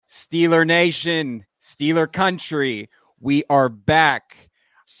Steeler Nation, Steeler Country, we are back.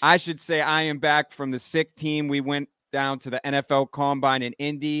 I should say I am back from the sick team. We went down to the NFL Combine in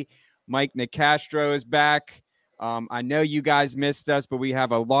Indy. Mike Nicastro is back. I know you guys missed us, but we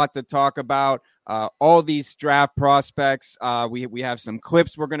have a lot to talk about. All these draft prospects. We have some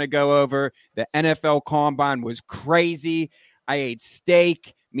clips we're going to go over. The NFL Combine was crazy. I ate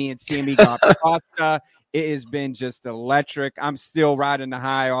steak. Me and Sammy got pasta. It has been just electric. I'm still riding the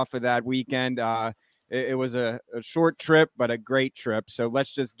high off of that weekend. It was a short trip, but a great trip. So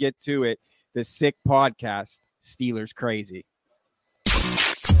let's just get to it. The Sick Podcast, Steelers Crazy.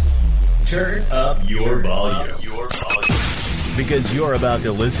 Turn up your volume. Because you're about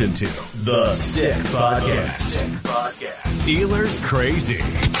to listen to The Sick Podcast. Steelers Crazy.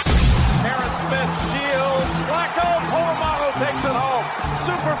 Harris Smith shields. Flacco, Polamalu takes it home.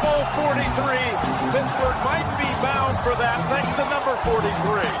 Super Bowl 43. Pittsburgh might be bound for that thanks to number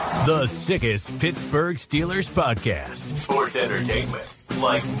 43. The sickest Pittsburgh Steelers podcast. Sports entertainment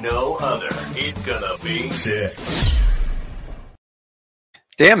like no other. It's gonna be sick.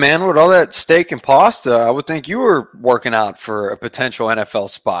 Damn, man, with all that steak and pasta, I would think you were working out for a potential NFL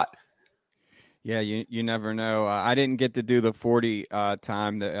spot. Yeah, you never know. I didn't get to do the 40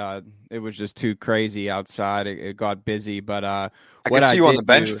 time. That it was just too crazy outside. It got busy, but I could see you on the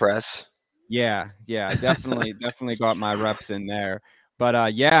bench press. Yeah, definitely got my reps in there.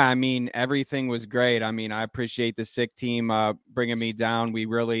 But yeah, I mean, everything was great. I mean, I appreciate the sick team bringing me down. We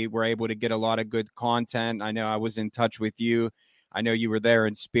really were able to get a lot of good content. I know I was in touch with you. I know you were there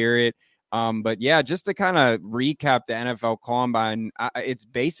in spirit. But yeah, just to kind of recap the NFL Combine, it's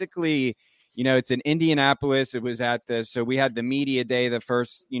basically, it's in Indianapolis. It was so we had the media day, the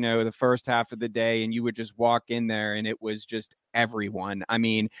first half of the day, and you would just walk in there and it was just everyone. I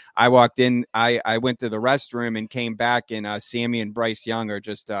mean, I walked in, I went to the restroom and came back, and Sammy and Bryce Young are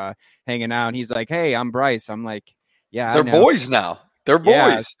just hanging out. And he's like, "Hey, I'm Bryce." I'm like, "Yeah, they're boys now. They're boys."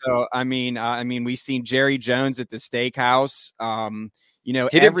 Yeah, so I mean, we seen Jerry Jones at the steakhouse. He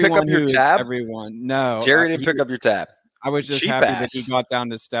didn't pick up your tab. Everyone, no, Jerry didn't pick up your tab. I was just Cheap happy ass. that he got down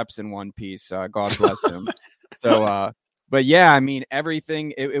the steps in one piece. God bless him. So, but yeah, I mean,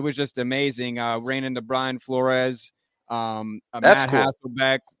 everything. It was just amazing. Ran into Brian Flores, Matt cool.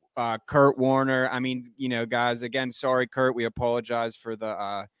 Hasselbeck, Kurt Warner. I mean, guys. Again, sorry, Kurt. We apologize for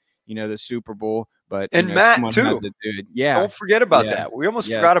the the Super Bowl. But Matt too. Yeah, don't forget about that. We almost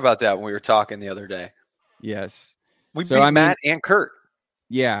forgot about that when we were talking the other day. Yes, we beat Matt and Kurt.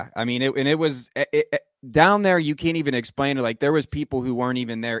 Yeah, I mean, it was down there. You can't even explain it. Like, there was people who weren't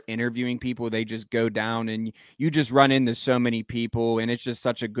even there interviewing people. They just go down, and you just run into so many people, and it's just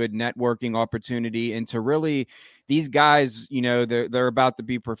such a good networking opportunity. And to really, these guys, they're about to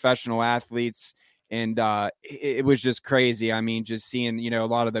be professional athletes. And it was just crazy. I mean, just seeing, a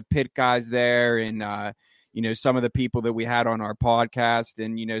lot of the Pitt guys there, and, some of the people that we had on our podcast,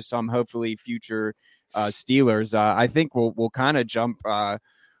 and, some hopefully future Steelers. I think we'll kind of jump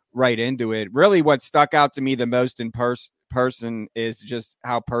right into it. Really, what stuck out to me the most in person is just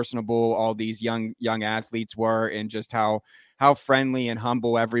how personable all these young athletes were, and just how friendly and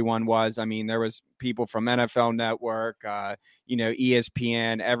humble everyone was. I mean, there was people from NFL Network,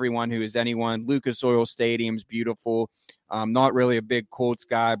 ESPN, everyone who is anyone. Lucas Oil Stadium's beautiful. Not really a big Colts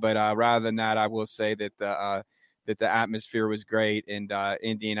guy, but rather than that, I will say that the atmosphere was great, and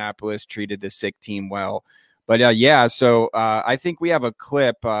Indianapolis treated the sick team well. But yeah, so I think we have a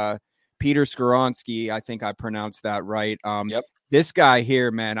clip. Peter Skoronsky, I think I pronounced that right. Yep. This guy here,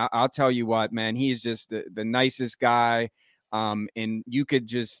 man, I'll tell you what, man, he's just the nicest guy. And you could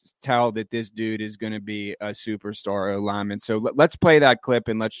just tell that this dude is going to be a superstar lineman. So let's play that clip,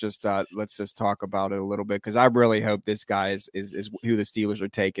 and let's just talk about it a little bit, because I really hope this guy is who the Steelers are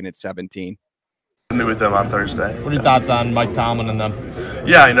taking at 17. I meet with them on Thursday. What are your thoughts on Mike Tomlin and them?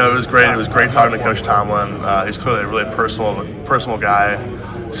 Yeah, it was great. It was great talking to Coach Tomlin. He's clearly a really personal guy.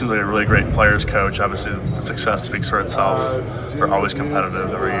 Seems like a really great players coach. Obviously, the success speaks for itself. They're always competitive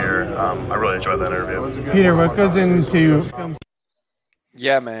every year. I really enjoyed that interview. Peter, what goes into film?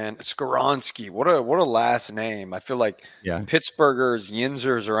 Yeah, man, Skoronsky. What a last name. I feel like Pittsburghers,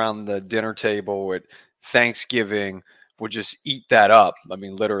 Yinzers around the dinner table at Thanksgiving would just eat that up. I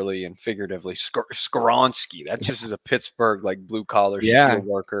mean, literally and figuratively. Skoronsky. That just is a Pittsburgh, like, blue-collar steel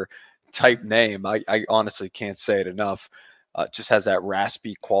worker type name. I honestly can't say it enough. Just has that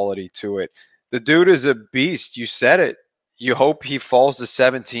raspy quality to it. The dude is a beast. You said it. You hope he falls to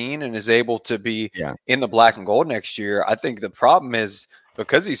 17 and is able to be in the black and gold next year. I think the problem is,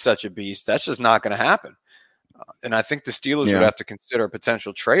 because he's such a beast, that's just not going to happen. And I think the Steelers would have to consider a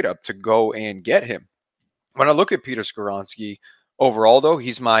potential trade-up to go and get him. When I look at Peter Skoronsky, overall, though,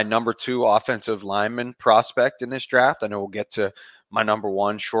 he's my number 2 offensive lineman prospect in this draft. I know we'll get to my number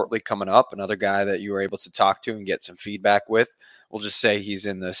 1 shortly coming up, another guy that you were able to talk to and get some feedback with. We'll just say he's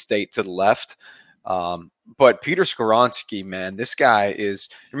in the state to the left. But Peter Skoronski, man, this guy is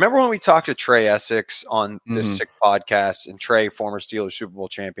 – remember when we talked to Trey Essex on this sick podcast, and Trey, former Steelers Super Bowl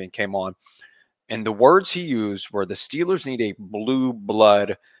champion, came on, and the words he used were the Steelers need a blue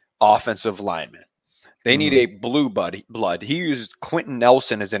blood offensive lineman. They need a blue blood. He used Quentin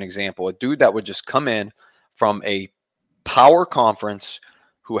Nelson as an example, a dude that would just come in from a power conference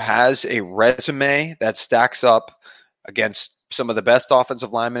who has a resume that stacks up against some of the best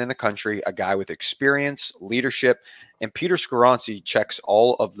offensive linemen in the country, a guy with experience, leadership, and Peter Skoronski checks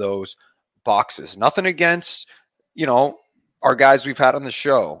all of those boxes. Nothing against, our guys we've had on the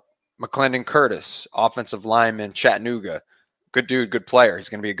show. McClendon Curtis, offensive lineman, Chattanooga. Good dude, good player. He's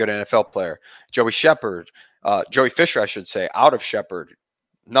going to be a good NFL player. Joey Fisher, I should say, out of Shepherd.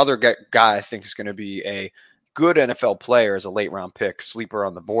 Another guy I think is going to be a good NFL player as a late-round pick, sleeper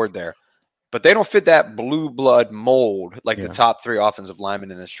on the board there. But they don't fit that blue blood mold like the top 3 offensive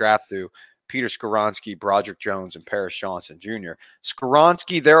linemen in this draft do. Peter Skoronski, Broderick Jones, and Paris Johnson Jr.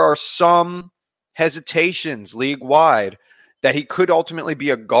 Skoronski, there are some hesitations league-wide that he could ultimately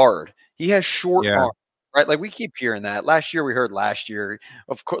be a guard. He has short arms, right? Like we keep hearing that. Last year we heard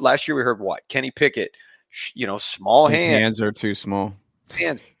what? Kenny Pickett, small hands. His hands are too small.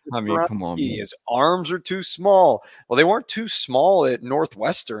 I mean, come on, man. His arms are too small. Well, they weren't too small at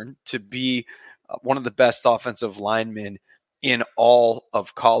Northwestern to be one of the best offensive linemen in all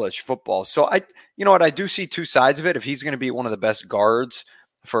of college football. So I do see 2 sides of it. If he's going to be one of the best guards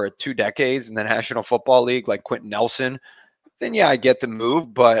for 2 decades in the National Football League, like Quentin Nelson, then I get the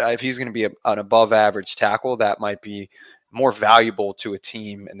move. But if he's going to be an above average tackle, that might be more valuable to a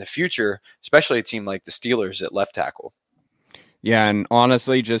team in the future, especially a team like the Steelers at left tackle. Yeah, and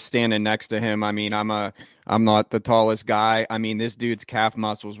honestly, just standing next to him, I mean, I'm not the tallest guy. I mean, this dude's calf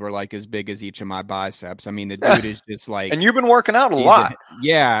muscles were like as big as each of my biceps. I mean, the dude is just like, and you've been working out a lot.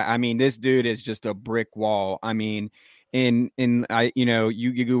 I mean, this dude is just a brick wall. I mean, you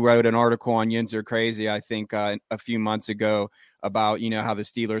wrote an article on Yinzer Crazy, I think, a few months ago about, how the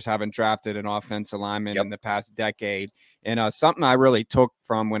Steelers haven't drafted an offensive lineman in the past decade. And something I really took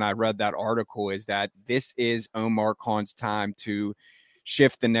from when I read that article is that this is Omar Khan's time to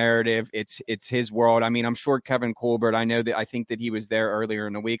shift the narrative. It's his world. I mean, I'm sure Kevin Colbert, I think that he was there earlier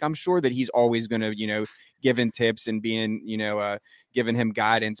in the week. I'm sure that he's always going to, give him tips and being, giving him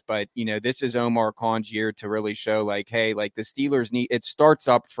guidance. But, this is Omar Khan's year to really show like, hey, like the Steelers it starts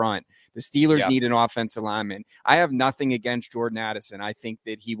up front. The Steelers need an offensive lineman. I have nothing against Jordan Addison. I think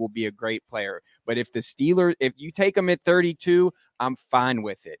that he will be a great player. But if you take him at 32, I'm fine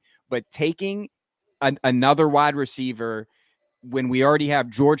with it. But taking another wide receiver when we already have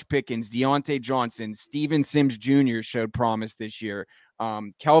George Pickens, Deontay Johnson, Steven Sims Jr. showed promise this year.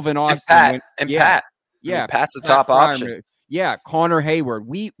 Kelvin Austin. Pat. Yeah, Pat's a top option. Yeah, Connor Hayward.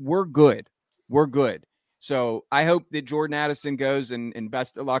 We're good. We're good. So I hope that Jordan Addison goes and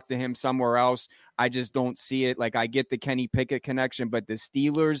best of luck to him somewhere else. I just don't see it. Like I get the Kenny Pickett connection, but the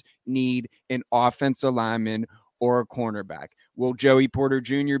Steelers need an offensive lineman or a cornerback. Will Joey Porter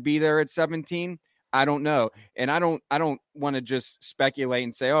Jr. be there at 17? I don't know. And I don't want to just speculate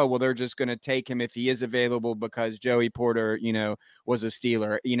and say, oh, well, they're just going to take him if he is available because Joey Porter, was a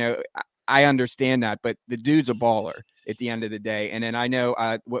Steeler. I understand that, but the dude's a baller at the end of the day. And then I know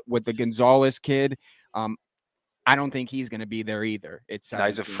with the Gonzalez kid, I don't think he's going to be there either. He's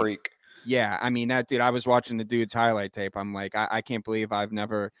a freak. Yeah. I mean, that dude, I was watching the dude's highlight tape. I'm like, I can't believe I've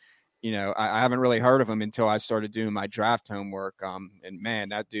never, I haven't really heard of him until I started doing my draft homework. And man,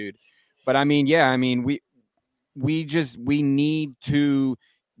 that dude, but I mean, we need to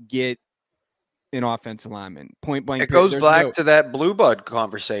get an offensive lineman. Point blank. It goes back to that blue bud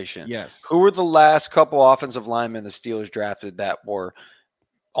conversation. Yes. Who were the last couple offensive linemen the Steelers drafted that were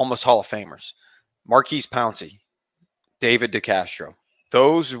almost Hall of Famers? Marquise Pouncey, David DeCastro.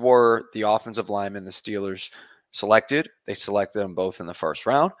 Those were the offensive linemen the Steelers selected. They selected them both in the first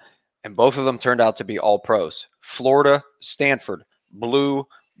round, and both of them turned out to be all pros. Florida, Stanford, blue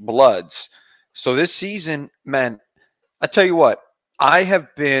bloods. So this season, man, I tell you what, I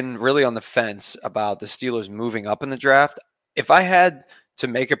have been really on the fence about the Steelers moving up in the draft. If I had to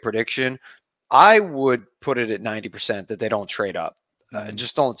make a prediction, I would put it at 90% that they don't trade up. I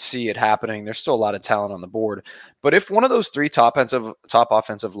just don't see it happening. There's still a lot of talent on the board. But if one of those 3 top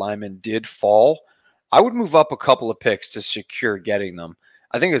offensive linemen did fall, I would move up a couple of picks to secure getting them.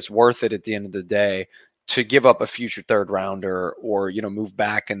 I think it's worth it at the end of the day to give up a future third rounder or, move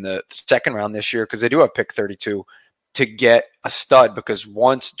back in the second round this year because they do have pick 32 to get a stud, because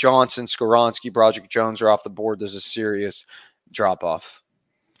once Johnson, Skoronski, Broderick Jones are off the board, there's a serious drop-off.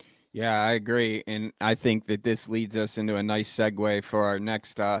 Yeah, I agree. And I think that this leads us into a nice segue for our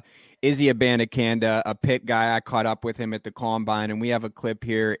next Izzy Abanikanda, a Pitt guy. I caught up with him at the Combine, and we have a clip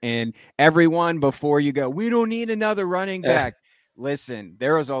here. And everyone, before you go, we don't need another running back. Listen,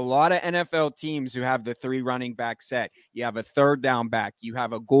 there is a lot of NFL teams who have the 3 running back set. You have a third down back. You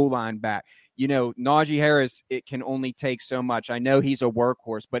have a goal line back. You know, Najee Harris, it can only take so much. I know he's a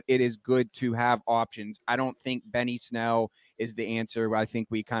workhorse, but it is good to have options. I don't think Benny Snell is the answer. I think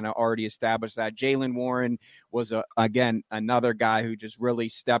we kind of already established that. Jaylen Warren was, again, another guy who just really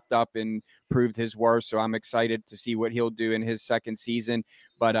stepped up and proved his worth. So I'm excited to see what he'll do in his second season.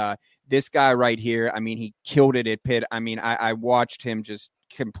 But this guy right here, I mean, he killed it at Pitt. I mean, I watched him just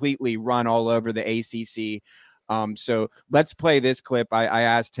completely run all over the ACC. So let's play this clip. I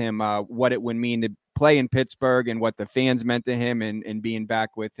asked him what it would mean to play in Pittsburgh and what the fans meant to him and being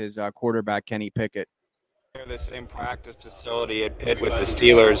back with his quarterback, Kenny Pickett. This in practice facility at Pitt with the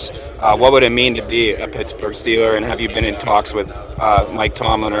Steelers, what would it mean to be a Pittsburgh Steeler, and have you been in talks with Mike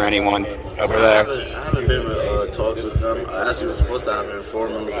Tomlin or anyone over there? I haven't been in talks with them. I actually was supposed to have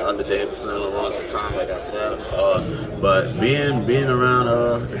informed them the other day, but something wrong at the time, like I said. But being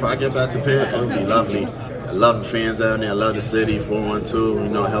around, if I get back to Pitt, it would be lovely. I love the fans down there. I love the city,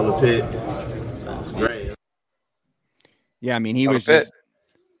 412, hell of Pitt. It's great. Yeah, I mean, he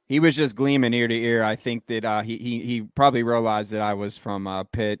was just gleaming ear to ear. I think that he probably realized that I was from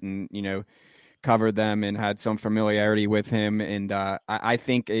Pitt and, covered them and had some familiarity with him. And I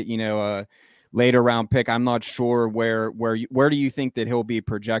think, later round pick, I'm not sure where do you think that he'll be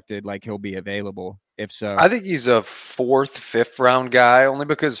projected, like he'll be available, if so? I think he's a 4th, 5th round guy, only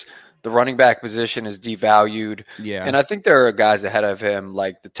because the running back position is devalued. Yeah. And I think there are guys ahead of him,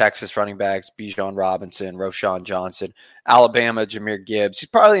 like the Texas running backs, Bijan Robinson, Roshan Johnson, Alabama, Jahmyr Gibbs. He's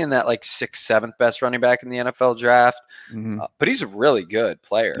probably in that 6th, 7th best running back in the NFL draft. Mm-hmm. But he's a really good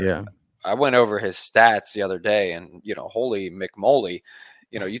player. Yeah. I went over his stats the other day, and, holy McMoley.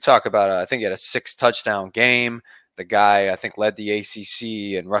 You talk about, I think he had a 6 touchdown game. The guy, I think, led the ACC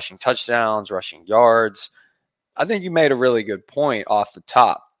in rushing touchdowns, rushing yards. I think you made a really good point off the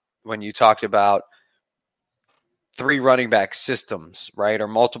top when you talked about 3 running back systems, right, or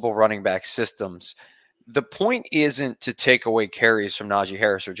multiple running back systems. The point isn't to take away carries from Najee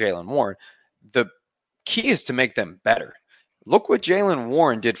Harris or Jaylen Warren. The key is to make them better. Look what Jaylen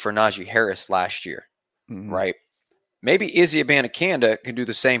Warren did for Najee Harris last year, right? Maybe Izzy Abanikanda can do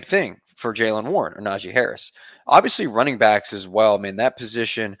the same thing for Jaylen Warren or Najee Harris. Obviously, running backs as well. I mean, that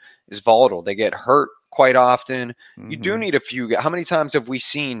position is volatile. They get hurt quite often. You do need a few. How many times have we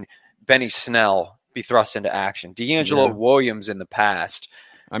seen Benny Snell be thrust into action? D'Angelo Williams in the past.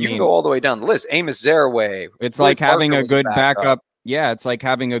 You can go all the way down the list. Amos Zaraway. It's like having a good backup. Yeah, it's like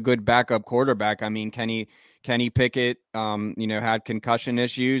having a good backup quarterback. I mean, Kenny Pickett, had concussion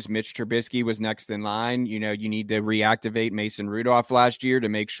issues. Mitch Trubisky was next in line. You need to reactivate Mason Rudolph last year to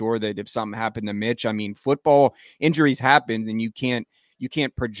make sure that if something happened to Mitch, I mean, football injuries happen, and you can't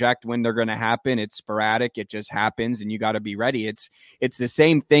project when they're going to happen. It's sporadic. It just happens, and you got to be ready. It's the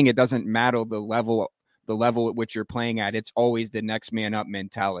same thing. It doesn't matter the level at which you're playing at. It's always the next man up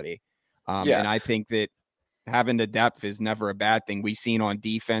mentality. And I think that having the depth is never a bad thing. We've seen on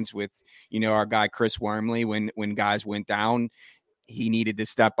defense with, our guy Chris Wormley, when guys went down, he needed to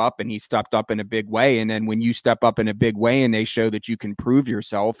step up, and he stepped up in a big way. And then when you step up in a big way and they show that you can prove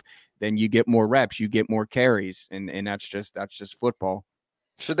yourself, then you get more reps, you get more carries. And that's just football.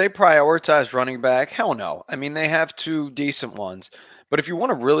 Should they prioritize running back? Hell no. I mean, they have 2 decent ones. But if you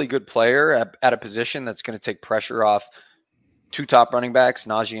want a really good player at a position that's going to take pressure off 2 top running backs,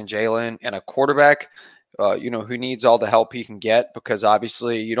 Najee and Jaylen, and a quarterback, who needs all the help he can get, because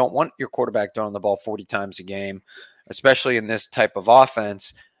obviously you don't want your quarterback throwing the ball 40 times a game, especially in this type of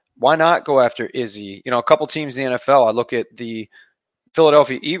offense. Why not go after Izzy? A couple teams in the NFL, I look at the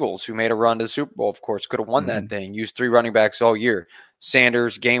Philadelphia Eagles, who made a run to the Super Bowl, of course, could have won that thing, used 3 running backs all year.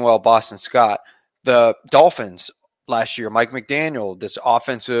 Sanders, Gainwell, Boston Scott. The Dolphins last year, Mike McDaniel, this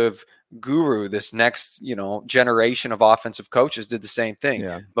offensive guru, this next, generation of offensive coaches did the same thing.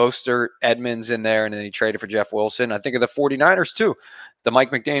 Yeah. Mostert, Edmonds in there, and then he traded for Jeff Wilson. I think of the 49ers too. The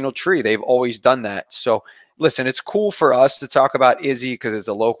Mike McDaniel tree, they've always done that. So listen, it's cool for us to talk about Izzy because it's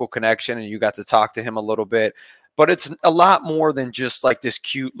a local connection and you got to talk to him a little bit. But it's a lot more than just like this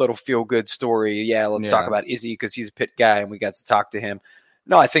cute little feel-good story. Yeah, let's talk about Izzy because he's a Pitt guy and we got to talk to him.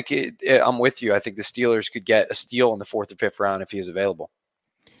 No, I think I'm with you. I think the Steelers could get a steal in the 4th or 5th round if he is available.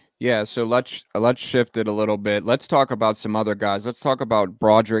 Yeah, so let's shift it a little bit. Let's talk about some other guys. Let's talk about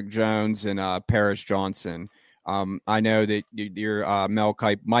Broderick Jones and Paris Johnson. I know that your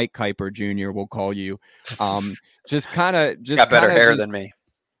Mike Kuiper Jr. will call you. Just kind of got better hair than me.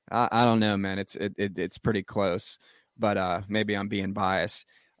 I don't know, man. It's pretty close, but maybe I'm being biased.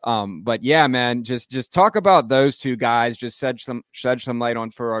 But yeah, man, just talk about those two guys. Just shed some light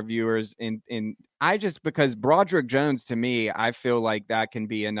on for our viewers. And I just, because Broderick Jones, to me, I feel like that can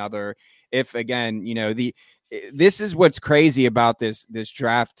be another. If again, this is what's crazy about this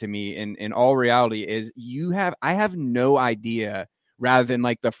draft to me. In all reality, is I have no idea. Rather than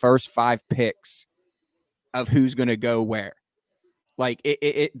like the first 5 picks of who's going to go where. Like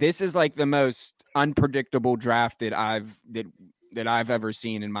this is like the most unpredictable draft that I've ever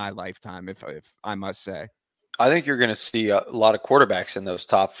seen in my lifetime, if I must say. I think you're going to see a lot of quarterbacks in those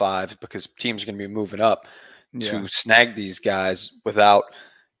top 5 because teams are going to be moving up to snag these guys without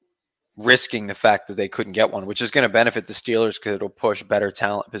risking the fact that they couldn't get one, which is going to benefit the Steelers because it'll push better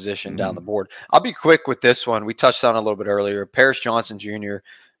talent position down the board. I'll be quick with this one. We touched on it a little bit earlier. Paris Johnson Jr.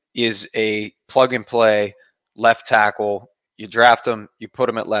 is a plug-and-play left tackle. You draft him, you put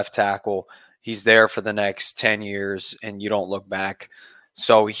him at left tackle. He's there for the next 10 years, and you don't look back.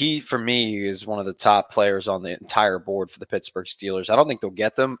 So he, for me, is one of the top players on the entire board for the Pittsburgh Steelers. I don't think they'll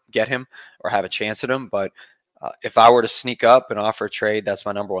get him, or have a chance at him, but if I were to sneak up and offer a trade, that's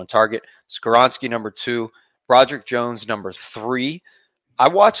my number 1 target. Skoronski, number 2. Broderick Jones, number 3. I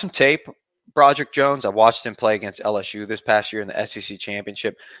watched some tape. Broderick Jones, I watched him play against LSU this past year in the SEC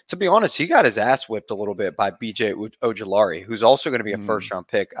Championship. To be honest, he got his ass whipped a little bit by B.J. Ojulari, who's also going to be a first-round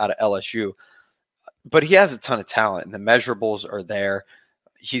pick out of LSU. But he has a ton of talent, and the measurables are there.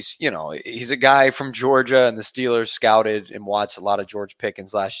 He's a guy from Georgia, and the Steelers scouted and watched a lot of George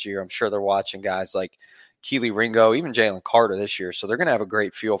Pickens last year. I'm sure they're watching guys like Keely Ringo, even Jalen Carter this year. So they're going to have a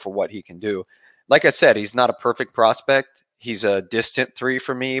great feel for what he can do. Like I said, he's not a perfect prospect. He's a distant 3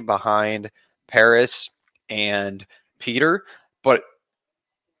 for me behind Paris and Peter, but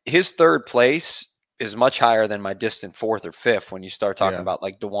his 3rd place is much higher than my distant 4th or 5th when you start talking about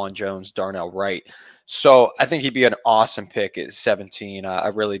like DeJuan Jones, Darnell Wright. So I think he'd be an awesome pick at 17. I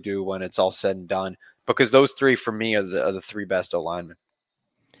really do when it's all said and done, because those 3 for me are the 3 best O-linemen.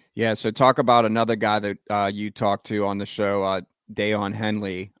 Yeah, so talk about another guy that you talked to on the show, Dayon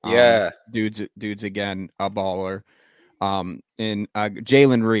Henley. Dude's again a baller. And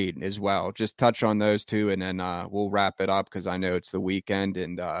Jalen Reed as well. Just touch on those 2, and then we'll wrap it up because I know it's the weekend,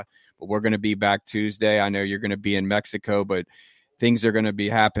 and but we're going to be back Tuesday. I know you're going to be in Mexico, but things are going to be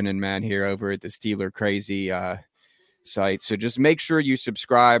happening, man, here over at the Steeler Crazy site. So just make sure you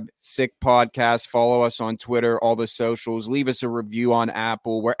subscribe, Sick Podcast, follow us on Twitter, all the socials, leave us a review on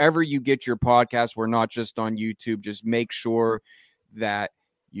Apple, wherever you get your podcast. We're not just on YouTube. Just make sure that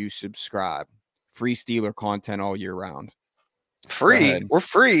you subscribe. Free Steeler content all year round. Free? We're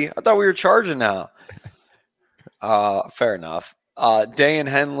free. I thought we were charging now. Fair enough. Dayon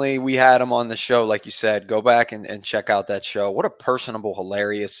Henley, we had him on the show, like you said. Go back and check out that show. What a personable,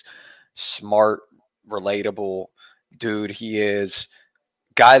 hilarious, smart, relatable dude he is.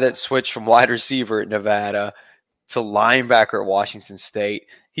 Guy that switched from wide receiver at Nevada to linebacker at Washington State.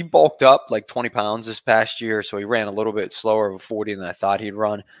 He bulked up like 20 pounds this past year, so he ran a little bit slower of a 40 than I thought he'd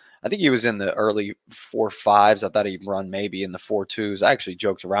run. I think he was in the early 4.5s. I thought he'd run maybe in the 4.2s. I actually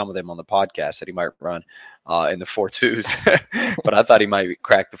joked around with him on the podcast that he might run in the 4.2s, but I thought he might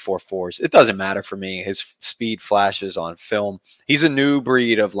crack the 4.4s. It doesn't matter for me. His speed flashes on film. He's a new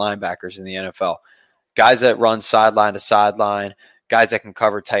breed of linebackers in the NFL. Guys that run sideline to sideline, guys that can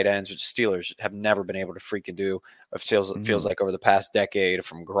cover tight ends, which Steelers have never been able to freaking do. It feels like over the past decade,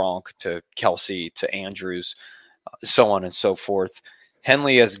 from Gronk to Kelsey to Andrews, so on and so forth.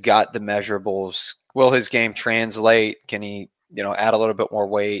 Henley has got the measurables. Will his game translate? Can he, add a little bit more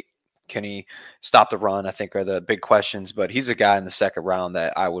weight? Can he stop the run? I think are the big questions. But he's a guy in the second round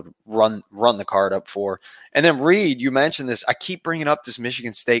that I would run the card up for. And then Reed, you mentioned this. I keep bringing up this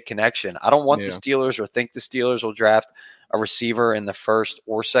Michigan State connection. I don't want the Steelers or think the Steelers will draft a receiver in the first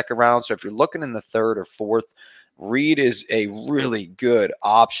or second round. So if you're looking in the 3rd or 4th, Reed is a really good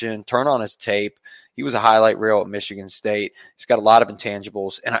option. Turn on his tape. He was a highlight reel at Michigan State. He's got a lot of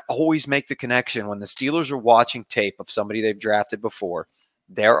intangibles. And I always make the connection when the Steelers are watching tape of somebody they've drafted before.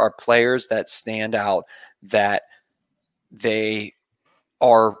 There are players that stand out that they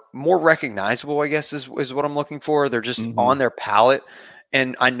are more recognizable, I guess, is what I'm looking for. They're just on their palate.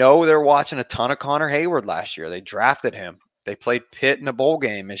 And I know they're watching a ton of Connor Hayward last year. They drafted him. They played Pitt in a bowl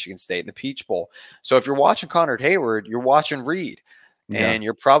game, Michigan State, in the Peach Bowl. So if you're watching Connor Hayward, you're watching Reed. And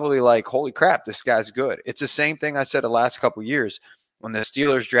you're probably like, holy crap, this guy's good. It's the same thing I said the last couple of years. When the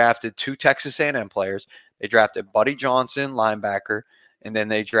Steelers drafted 2 Texas A&M players, they drafted Buddy Johnson, linebacker, And then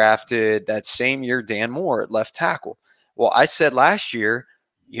they drafted that same year Dan Moore at left tackle. Well, I said last year,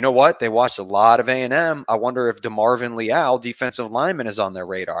 you know what? They watched a lot of A&M. I wonder if DeMarvin Leal, defensive lineman, is on their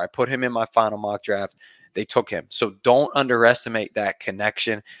radar. I put him in my final mock draft. They took him. So don't underestimate that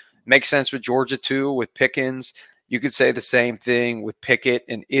connection. Makes sense with Georgia too, with Pickens. You could say the same thing with Pickett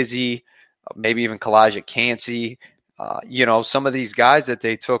and Izzy, maybe even Kalijah Cansey. Some of these guys that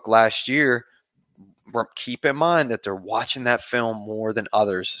they took last year, keep in mind that they're watching that film more than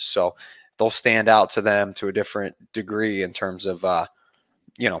others. So they'll stand out to them to a different degree in terms of,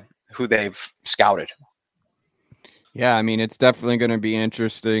 who they've scouted. Yeah, I mean, it's definitely going to be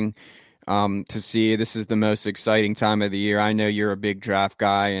interesting to see. This is the most exciting time of the year. I know you're a big draft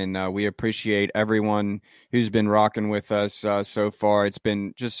guy, and we appreciate everyone who's been rocking with us so far. It's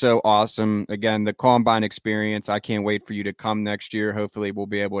been just so awesome. Again, the Combine experience, I can't wait for you to come next year. Hopefully we'll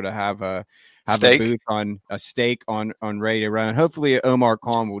be able to have a booth on a steak on Radio Row. And hopefully Omar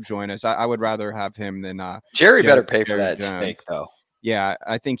Khan will join us. I would rather have him than Jerry better pay for that Jones. Steak, though. Yeah,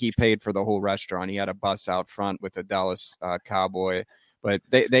 I think he paid for the whole restaurant. He had a bus out front with a Dallas Cowboy. But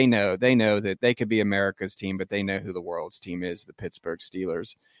they know that they could be America's team, but they know who the world's team is, the Pittsburgh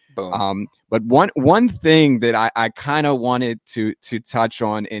Steelers. Boom. But one thing that I kind of wanted to touch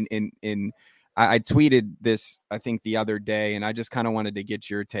on, I tweeted this, I think, the other day, and I just kind of wanted to get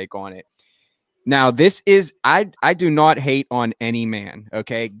your take on it. Now, this is I do not hate on any man.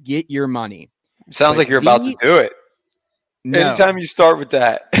 Okay, get your money. Sounds like you're about to do it. No. Anytime you start with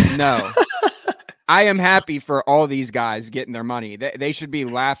that, no. I am happy for all these guys getting their money. They should be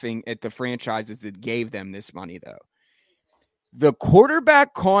laughing at the franchises that gave them this money, though. The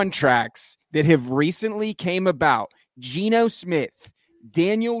quarterback contracts that have recently came about, Geno Smith,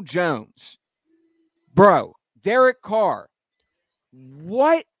 Daniel Jones, Derek Carr,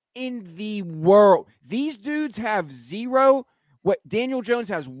 what in the world? These dudes have zero. What Daniel Jones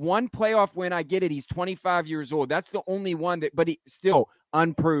has one playoff win. I get it. He's 25 years old. That's the only one but he's still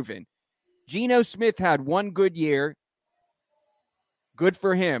unproven. Geno Smith had one good year. Good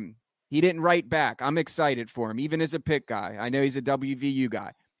for him. He didn't write back. I'm excited for him, even as a pick guy. I know he's a WVU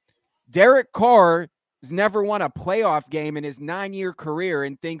guy. Derek Carr has never won a playoff game in his 9-year career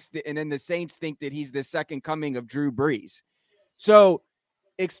and then the Saints think that he's the second coming of Drew Brees. So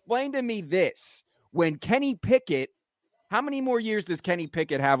explain to me this. When Kenny Pickett, how many more years does Kenny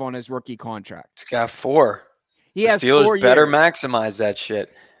Pickett have on his rookie contract? He's got 4. He has Steelers 4 years. Better maximize that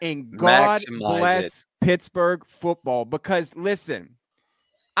shit. And God bless Pittsburgh football, because listen,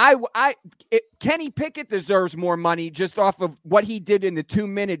 Kenny Pickett deserves more money just off of what he did in the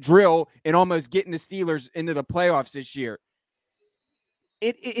 2-minute drill and almost getting the Steelers into the playoffs this year.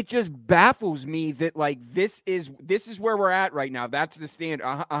 It just baffles me that this is where we're at right now. That's the standard.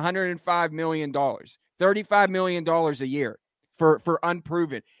 $105 million, $35 million a year for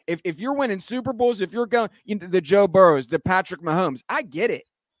unproven. If you're winning Super Bowls, if you're going into the Joe Burrows, the Patrick Mahomes, I get it.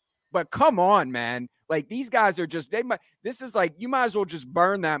 But come on, man. These guys are just, this is you might as well just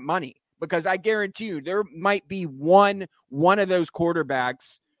burn that money, because I guarantee you there might be one of those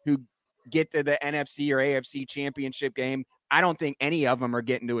quarterbacks who get to the NFC or AFC championship game. I don't think any of them are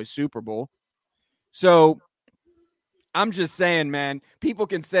getting to a Super Bowl. So I'm just saying, man, people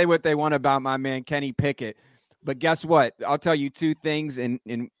can say what they want about my man, Kenny Pickett. But guess what? I'll tell you 2 things, and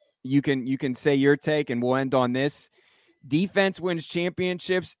you can say your take, and we'll end on this. Defense wins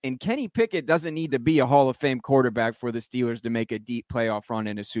championships, and Kenny Pickett doesn't need to be a Hall of Fame quarterback for the Steelers to make a deep playoff run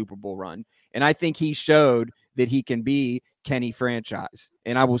and a Super Bowl run. And I think he showed that he can be Kenny franchise.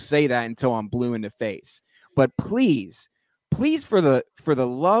 And I will say that until I'm blue in the face. But please, for the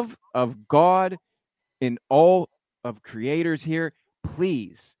love of God and all of creators here,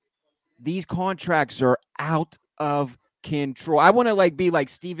 please, these contracts are out of control. I want to be like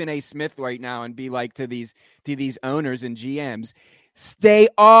Stephen A. Smith right now and be like to these owners and GMs, stay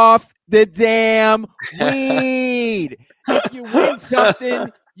off the damn weed. If you win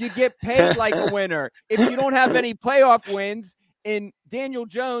something, you get paid like a winner. If you don't have any playoff wins, in Daniel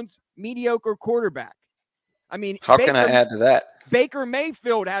Jones, mediocre quarterback. I mean, how can I add to that? Baker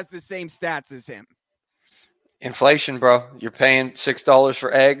Mayfield has the same stats as him. Inflation, bro. You're paying $6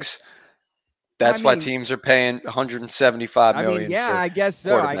 for eggs. That's why teams are paying $175 million. Yeah, I guess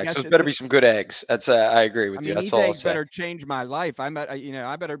so. So it better be some good eggs. That's I agree with you. That's these all eggs better change my life. I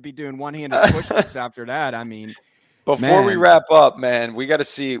better be doing one-handed push-ups after that. Before we wrap up, man,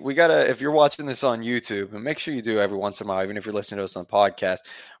 if you're watching this on YouTube, and make sure you do every once in a while, even if you're listening to us on the podcast,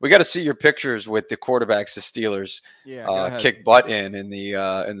 we got to see your pictures with the quarterbacks the Steelers kick butt in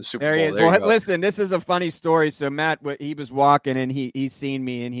the Super Bowl. There he is. Well, listen, this is a funny story. So Matt, he was walking and he seen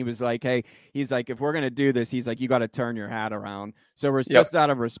me and he was like, hey, he's like, if we're going to do this, he's like, you got to turn your hat around. So we're just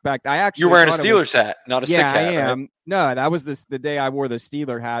out of respect. You're wearing a Steelers hat, not a sick hat. I am. Right? No, that was the day I wore the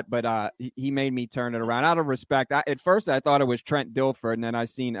Steeler hat, but he made me turn it around out of respect. At first, I thought it was Trent Dilfer, and then I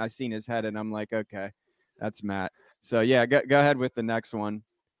seen his head, and I'm like, okay, that's Matt. So yeah, go ahead with the next one.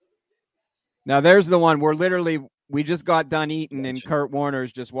 Now there's the one where we just got done eating, and Kurt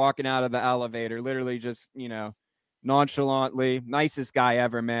Warner's just walking out of the elevator, literally just nonchalantly, nicest guy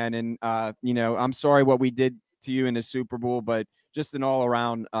ever, man. And I'm sorry what we did to you in the Super Bowl, but just an all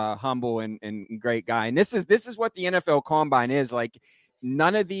around humble and great guy. And this is what the NFL Combine is like.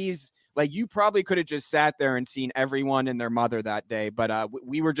 None of these, like, you probably could have just sat there and seen everyone and their mother that day, but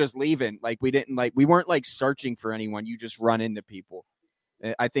we were just leaving. Like, we weren't like searching for anyone. You just run into people.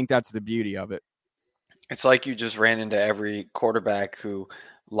 I think that's the beauty of it. It's like you just ran into every quarterback who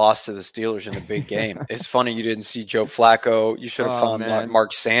lost to the Steelers in the big game. It's funny you didn't see Joe Flacco. You should have found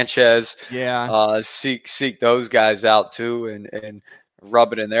Mark Sanchez. Yeah. Seek those guys out too and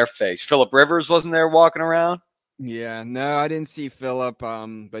rub it in their face. Phillip Rivers wasn't there walking around. Yeah, no, I didn't see Phillip.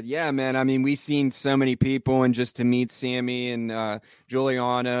 But yeah, man, I mean, we've seen so many people, and just to meet Sammy and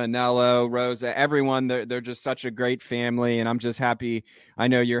Juliana, Nello, Rosa, everyone, they're just such a great family, and I'm just happy. I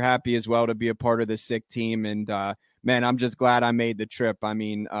know you're happy as well to be a part of the sick team, and man, I'm just glad I made the trip. I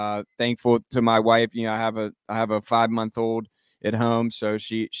mean, thankful to my wife. I have a 5-month-old at home, so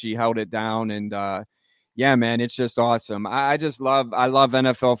she held it down, and yeah, man, it's just awesome. I love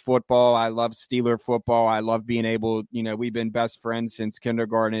NFL football. I love Steeler football. I love being able, we've been best friends since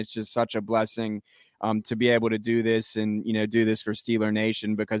kindergarten. It's just such a blessing to be able to do this and, do this for Steeler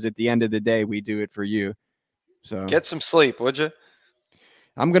Nation, because at the end of the day, we do it for you. So get some sleep, would you?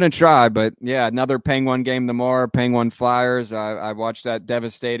 I'm going to try, but yeah, another Penguin game tomorrow, Penguin Flyers. I watched that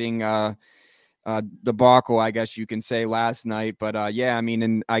devastating debacle, I guess you can say, last night. But yeah, I mean,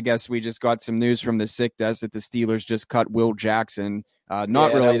 and I guess we just got some news from the sick desk that the Steelers just cut Will Jackson.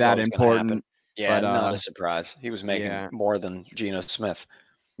 Not really that important. Yeah, but, not a surprise. He was making more than Geno Smith.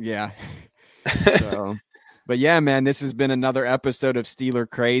 Yeah. So, but yeah, man, this has been another episode of Steeler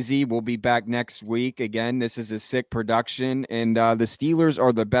Crazy. We'll be back next week. Again, this is a sick production, and the Steelers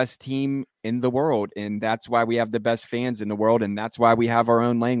are the best team in the world, and that's why we have the best fans in the world, and that's why we have our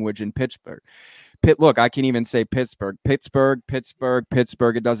own language in Pittsburgh. Look, I can even say Pittsburgh.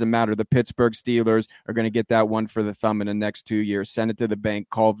 It doesn't matter. The Pittsburgh Steelers are going to get that one for the thumb in the next 2 years. Send it to the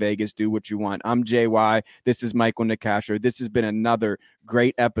bank. Call Vegas. Do what you want. I'm JY. This is Michael Nicasio. This has been another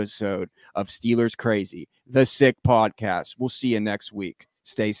great episode of Steelers Crazy, the Sick Podcast. We'll see you next week.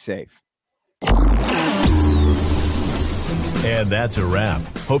 Stay safe. And that's a wrap.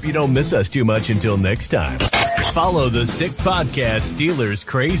 Hope you don't miss us too much until next time. Follow the Sick Podcast Steelers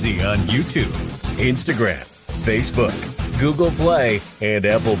Crazy on YouTube, Instagram, Facebook, Google Play, and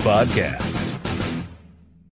Apple Podcasts.